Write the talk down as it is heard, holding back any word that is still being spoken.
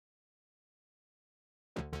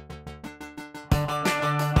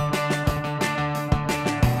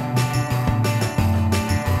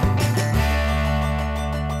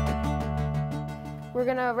we're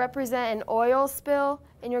gonna represent an oil spill,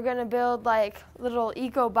 and you're gonna build like little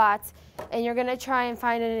eco-bots, and you're gonna try and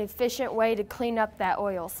find an efficient way to clean up that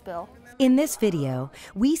oil spill. In this video,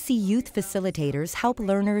 we see youth facilitators help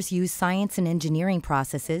learners use science and engineering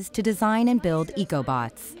processes to design and build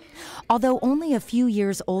ecobots. Although only a few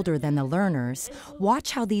years older than the learners,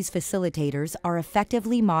 watch how these facilitators are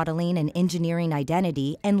effectively modeling an engineering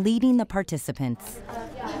identity and leading the participants.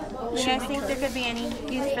 Do you guys think there could be any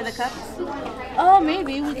use for the cups? Oh,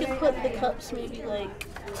 maybe we could put the cups maybe like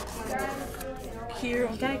here.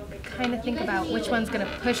 You gotta kind of think about which one's gonna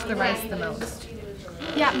push the rice the most.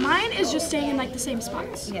 Yeah, mine is just staying in like the same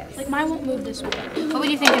spots. Yes. Like mine won't move this way. What would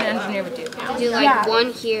you think an engineer would do? Do like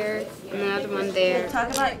one here and another one there.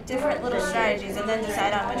 Talk about different little strategies and then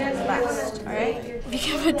decide on which one's best, alright? We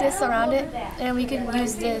can put this around it, and we can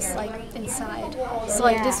use this like inside. So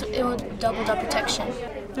like this, it will double the protection.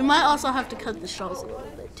 We might also have to cut the straws a little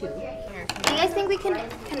bit too. Do you guys think we can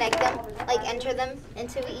connect them, like enter them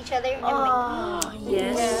into each other? And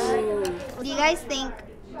Yes. do you guys think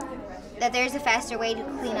that there's a faster way to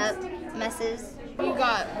clean up messes? If you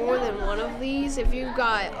got more than one of these, if you've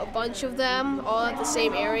got a bunch of them all at the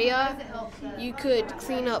same area, you could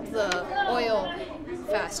clean up the oil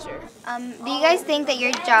faster. Do you guys think that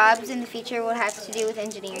your jobs in the future will have to do with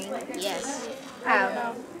engineering? Yes.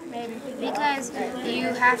 How? Because you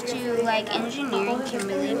have to, like, engineering can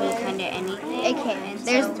really be kind of anything. It can.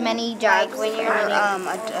 There's many jobs. Like when you're,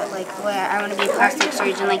 I want to be a plastic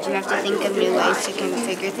surgeon, like you have to think of new ways to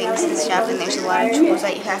configure things and stuff, and there's a lot of tools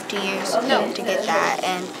that you have to use to get that,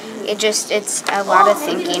 and it's a lot of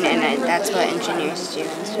thinking, and that's what engineers do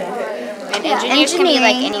and stuff. And engineers can be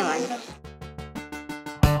like anyone.